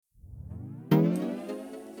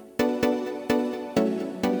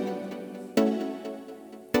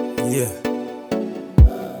Yeah.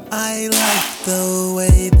 I like the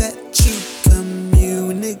way that you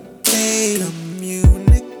communicate.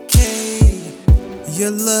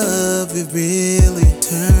 Your love, it really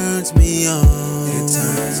turns me on. It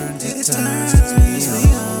turns me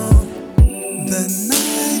on. The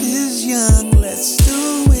night is young, let's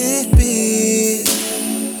do it big.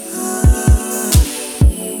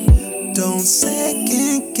 Don't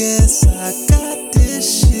second guess, I got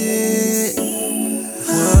this shit.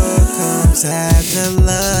 What comes after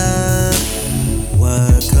love?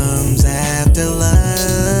 What comes after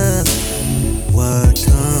love? What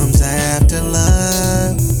comes after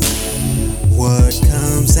love? What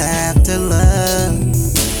comes after love?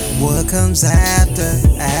 What comes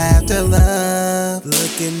after love?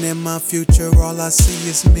 Looking in my future, all I see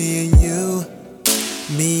is me and you.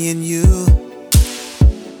 Me and you.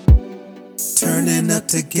 Turning up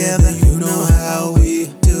together, you know how we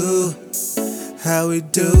do. How we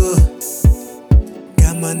do.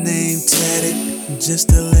 Got my name tatted just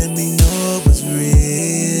to let me know it was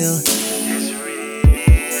real.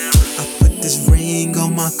 I put this ring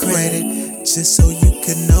on my credit just so you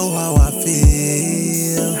can know how I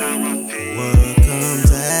feel. What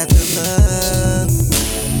comes after love?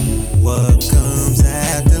 What comes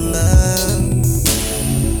after love?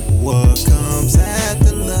 What comes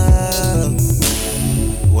after love?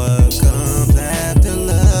 What comes after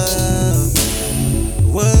love?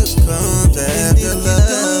 What comes after love?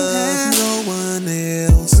 Don't have no one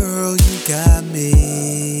else, girl, you got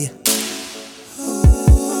me.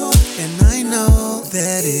 And I know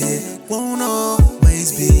that it won't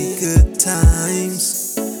always be good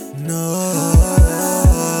times. No,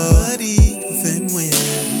 but even when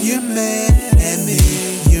you're mad at me,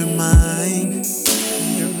 you're mine.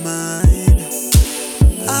 You're mine.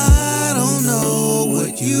 I don't know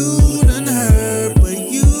what you done heard, but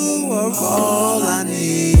you are all I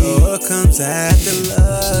need. What comes after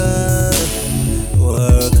love?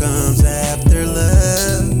 What comes after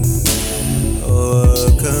love?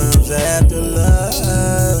 What comes after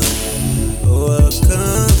love? What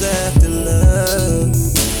comes after love?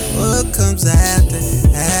 What comes after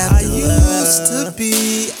love? I used to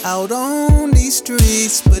be out on these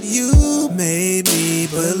streets, but you made me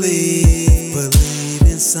believe. Believe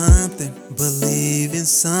in something, believe in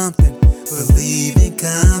something. Believe in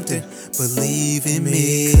Compton, believe in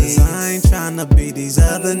me. Cause I ain't tryna be these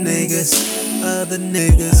other niggas. I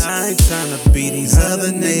ain't tryna be these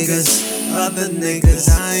other niggas. I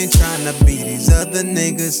ain't tryna be these other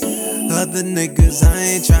niggas. I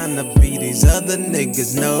ain't tryna be these other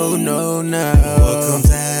niggas. No, no, no. What comes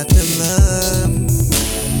after love?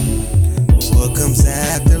 What comes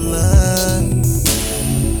after love?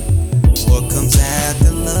 What comes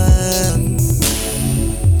after love?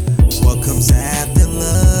 What comes after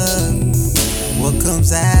love? What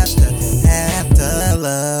comes after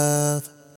love?